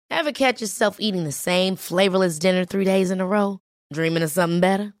Ever catch yourself eating the same flavorless dinner 3 days in a row? Dreaming of something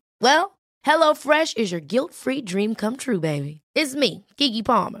better? Well, HelloFresh is your guilt-free dream come true, baby. It's me, Keke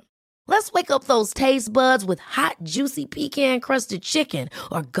Palmer. Let's wake up those taste buds with hot, juicy pecan-crusted chicken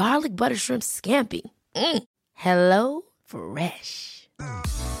or garlic butter shrimp scampi. Hello Fresh.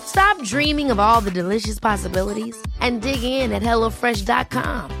 Stop dreaming of all the delicious possibilities and dig in at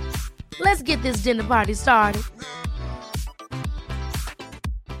HelloFresh.com. Let's get this dinner party started.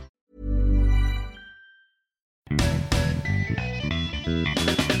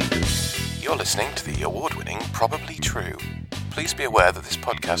 You're listening to the award-winning Probably True. Please be aware that this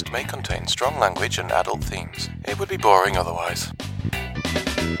podcast may contain strong language and adult themes. It would be boring otherwise.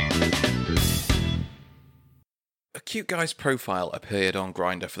 A cute guy's profile appeared on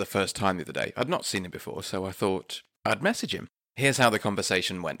Grindr for the first time the other day. I'd not seen it before, so I thought I'd message him. Here's how the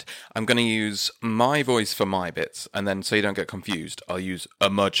conversation went. I'm going to use my voice for my bits, and then so you don't get confused, I'll use a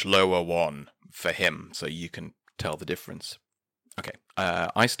much lower one for him, so you can tell the difference. Okay,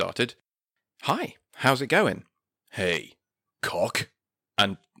 I started. Hi, how's it going? Hey, cock.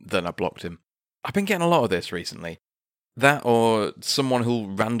 And then I blocked him. I've been getting a lot of this recently. That or someone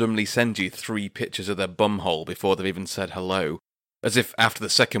who'll randomly send you 3 pictures of their bumhole before they've even said hello. As if after the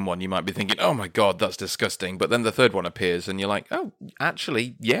second one you might be thinking, oh my god, that's disgusting. But then the third one appears and you're like, oh,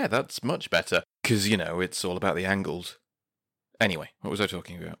 actually, yeah, that's much better. Because, you know, it's all about the angles. Anyway, what was I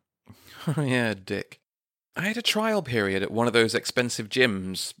talking about? Oh yeah, dick. I had a trial period at one of those expensive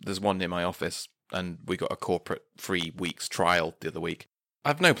gyms. There's one near my office, and we got a corporate 3 weeks trial the other week.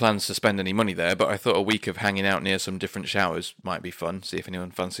 I've no plans to spend any money there, but I thought a week of hanging out near some different showers might be fun, see if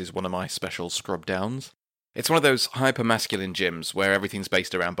anyone fancies one of my special scrub downs. It's one of those hyper-masculine gyms where everything's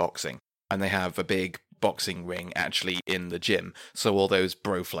based around boxing, and they have a big boxing ring actually in the gym, so all those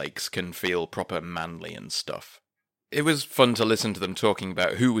broflakes can feel proper manly and stuff. It was fun to listen to them talking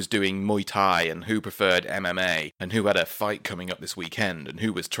about who was doing Muay Thai and who preferred MMA and who had a fight coming up this weekend and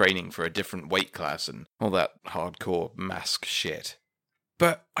who was training for a different weight class and all that hardcore mask shit.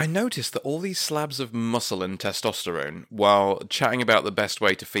 But I noticed that all these slabs of muscle and testosterone, while chatting about the best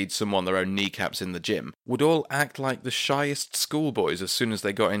way to feed someone their own kneecaps in the gym, would all act like the shyest schoolboys as soon as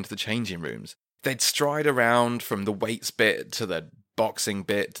they got into the changing rooms. They'd stride around from the weights bit to the boxing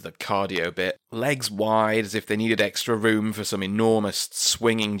bit to the cardio bit, legs wide as if they needed extra room for some enormous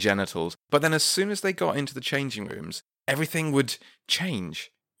swinging genitals. But then as soon as they got into the changing rooms, everything would change.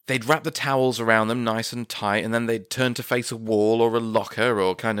 They'd wrap the towels around them nice and tight, and then they'd turn to face a wall or a locker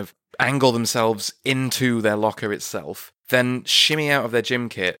or kind of angle themselves into their locker itself, then shimmy out of their gym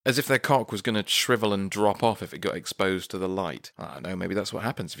kit as if their cock was going to shrivel and drop off if it got exposed to the light. I don't know, maybe that's what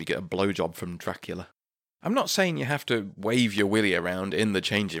happens if you get a blowjob from Dracula. I'm not saying you have to wave your willy around in the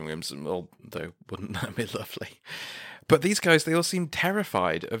changing rooms, although wouldn't that be lovely? But these guys, they all seem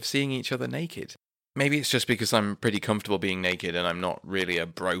terrified of seeing each other naked. Maybe it's just because I'm pretty comfortable being naked and I'm not really a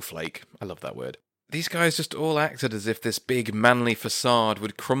broflake. I love that word. These guys just all acted as if this big manly facade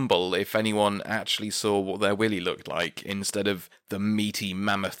would crumble if anyone actually saw what their willy looked like instead of the meaty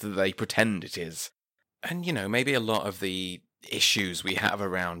mammoth that they pretend it is. And, you know, maybe a lot of the issues we have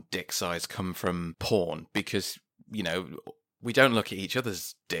around dick size come from porn because, you know, we don't look at each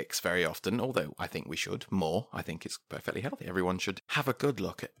other's dicks very often, although I think we should more. I think it's perfectly healthy. Everyone should have a good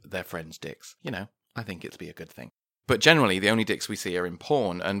look at their friends' dicks. You know, I think it'd be a good thing. But generally, the only dicks we see are in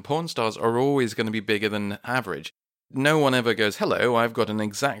porn, and porn stars are always going to be bigger than average. No one ever goes, hello, I've got an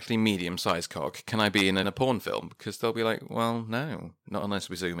exactly medium-sized cock. Can I be in a porn film? Because they'll be like, well, no, not unless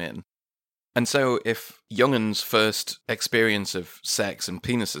we zoom in. And so if young'uns' first experience of sex and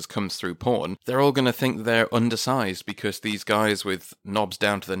penises comes through porn, they're all going to think they're undersized because these guys with knobs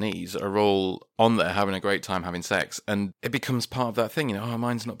down to the knees are all on there having a great time having sex. And it becomes part of that thing, you know, oh,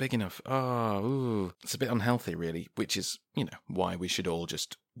 mine's not big enough. Oh, ooh. It's a bit unhealthy, really, which is, you know, why we should all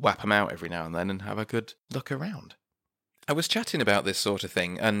just whap them out every now and then and have a good look around. I was chatting about this sort of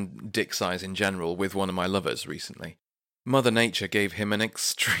thing, and dick size in general, with one of my lovers recently. Mother Nature gave him an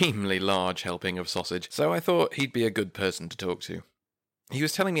extremely large helping of sausage, so I thought he'd be a good person to talk to. He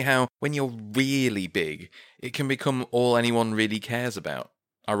was telling me how, when you're really big, it can become all anyone really cares about.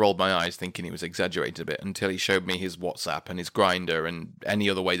 I rolled my eyes thinking he was exaggerating a bit until he showed me his WhatsApp and his Grindr and any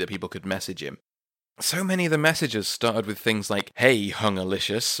other way that people could message him. So many of the messages started with things like, hey,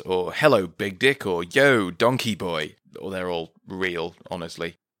 hungerlicious, or hello, big dick, or yo, donkey boy. Or they're all real,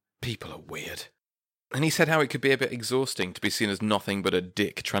 honestly. People are weird. And he said how it could be a bit exhausting to be seen as nothing but a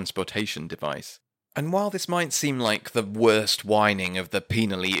dick transportation device. And while this might seem like the worst whining of the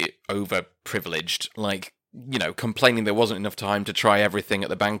penally overprivileged, like, you know, complaining there wasn't enough time to try everything at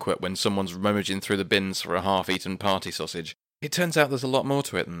the banquet when someone's rummaging through the bins for a half-eaten party sausage, It turns out there's a lot more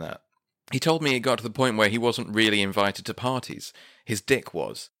to it than that. He told me it got to the point where he wasn't really invited to parties. His dick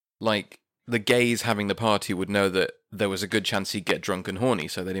was. Like, the gays having the party would know that there was a good chance he'd get drunk and horny,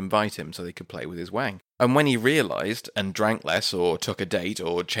 so they'd invite him so they could play with his wang. And when he realised, and drank less, or took a date,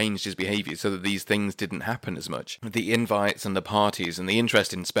 or changed his behaviour so that these things didn't happen as much, the invites and the parties and the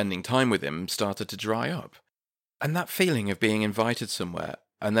interest in spending time with him started to dry up. And that feeling of being invited somewhere,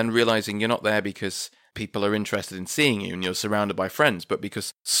 and then realising you're not there because people are interested in seeing you and you're surrounded by friends, but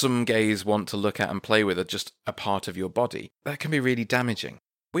because some gays want to look at and play with are just a part of your body, that can be really damaging.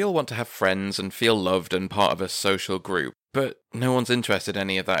 We all want to have friends and feel loved and part of a social group, but no one's interested in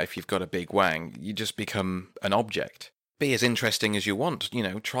any of that if you've got a big wang. You just become an object. Be as interesting as you want,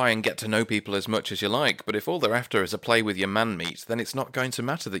 try and get to know people as much as you like, but if all they're after is a play with your man-meat, then it's not going to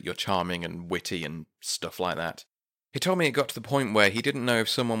matter that you're charming and witty and stuff like that. He told me it got to the point where he didn't know if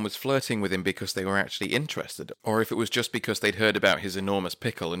someone was flirting with him because they were actually interested, or if it was just because they'd heard about his enormous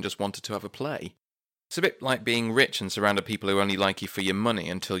pickle and just wanted to have a play. It's a bit like being rich and surrounded people who only like you for your money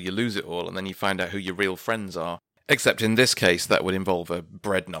until you lose it all and then you find out who your real friends are. Except in this case, that would involve a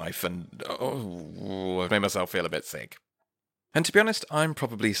bread knife and, I've made myself feel a bit sick. And to be honest, I'm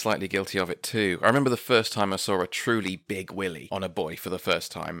probably slightly guilty of it too. I remember the first time I saw a truly big willy on a boy for the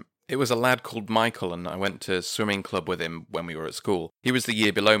first time. It was a lad called Michael, and I went to swimming club with him when we were at school. He was the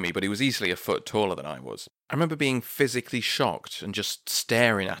year below me, but he was easily a foot taller than I was. I remember being physically shocked and just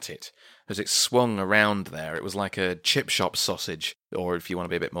staring at it as it swung around there. It was like a chip shop sausage, or if you want to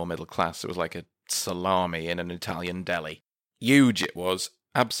be a bit more middle class, it was like a salami in an Italian deli. Huge it was,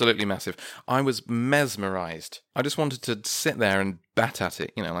 absolutely massive. I was mesmerised. I just wanted to sit there and bat at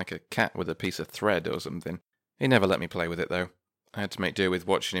it, like a cat with a piece of thread or something. He never let me play with it, though. I had to make do with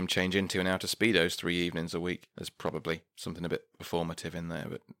watching him change into and out of Speedos 3 evenings a week. There's probably something a bit performative in there,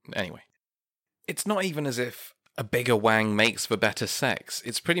 but anyway. It's not even as if a bigger wang makes for better sex.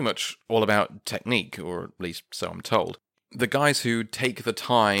 It's pretty much all about technique, or at least so I'm told. The guys who take the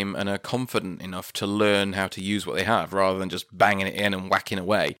time and are confident enough to learn how to use what they have, rather than just banging it in and whacking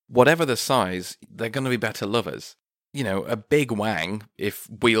away, whatever the size, they're going to be better lovers. A big wang, if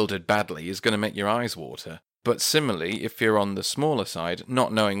wielded badly, is going to make your eyes water. But similarly, if you're on the smaller side,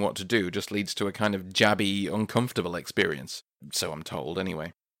 not knowing what to do just leads to a kind of jabby, uncomfortable experience. So I'm told,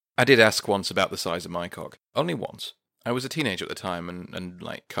 anyway. I did ask once about the size of my cock. Only once. I was a teenager at the time, and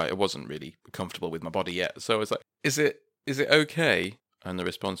I wasn't really comfortable with my body yet. So I was like, is it okay? And the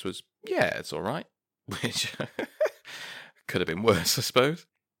response was, yeah, it's all right. Which could have been worse, I suppose.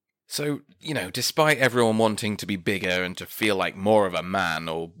 So, despite everyone wanting to be bigger and to feel like more of a man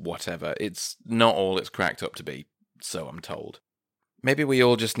or whatever, it's not all it's cracked up to be, so I'm told. Maybe we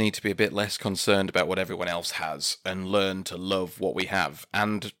all just need to be a bit less concerned about what everyone else has and learn to love what we have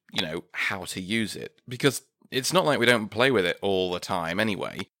and, how to use it. Because it's not like we don't play with it all the time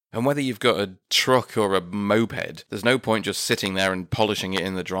anyway. And whether you've got a truck or a moped, there's no point just sitting there and polishing it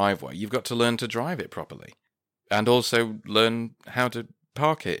in the driveway. You've got to learn to drive it properly. And also learn how to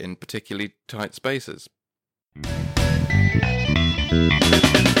park it in particularly tight spaces.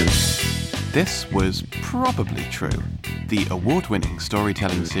 This was Probably True, the award-winning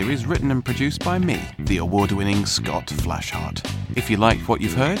storytelling series written and produced by me, the award-winning Scott Flashheart. If you liked what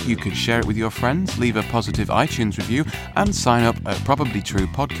you've heard, you could share it with your friends, leave a positive iTunes review, and sign up at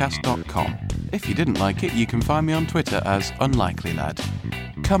probablytruepodcast.com. If you didn't like it, you can find me on Twitter as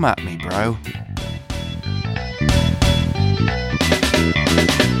UnlikelyLad. Come at me, bro.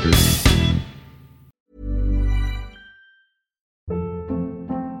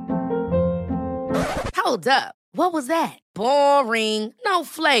 Hold up. What was that? Boring. No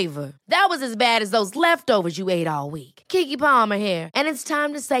flavor. That was as bad as those leftovers you ate all week. Keke Palmer here, and it's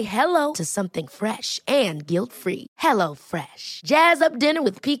time to say hello to something fresh and guilt-free. HelloFresh. Jazz up dinner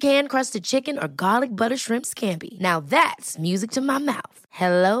with pecan-crusted chicken or garlic butter shrimp scampi. Now that's music to my mouth.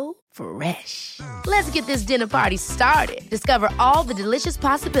 HelloFresh. Let's get this dinner party started. Discover all the delicious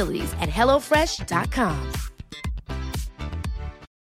possibilities at HelloFresh.com.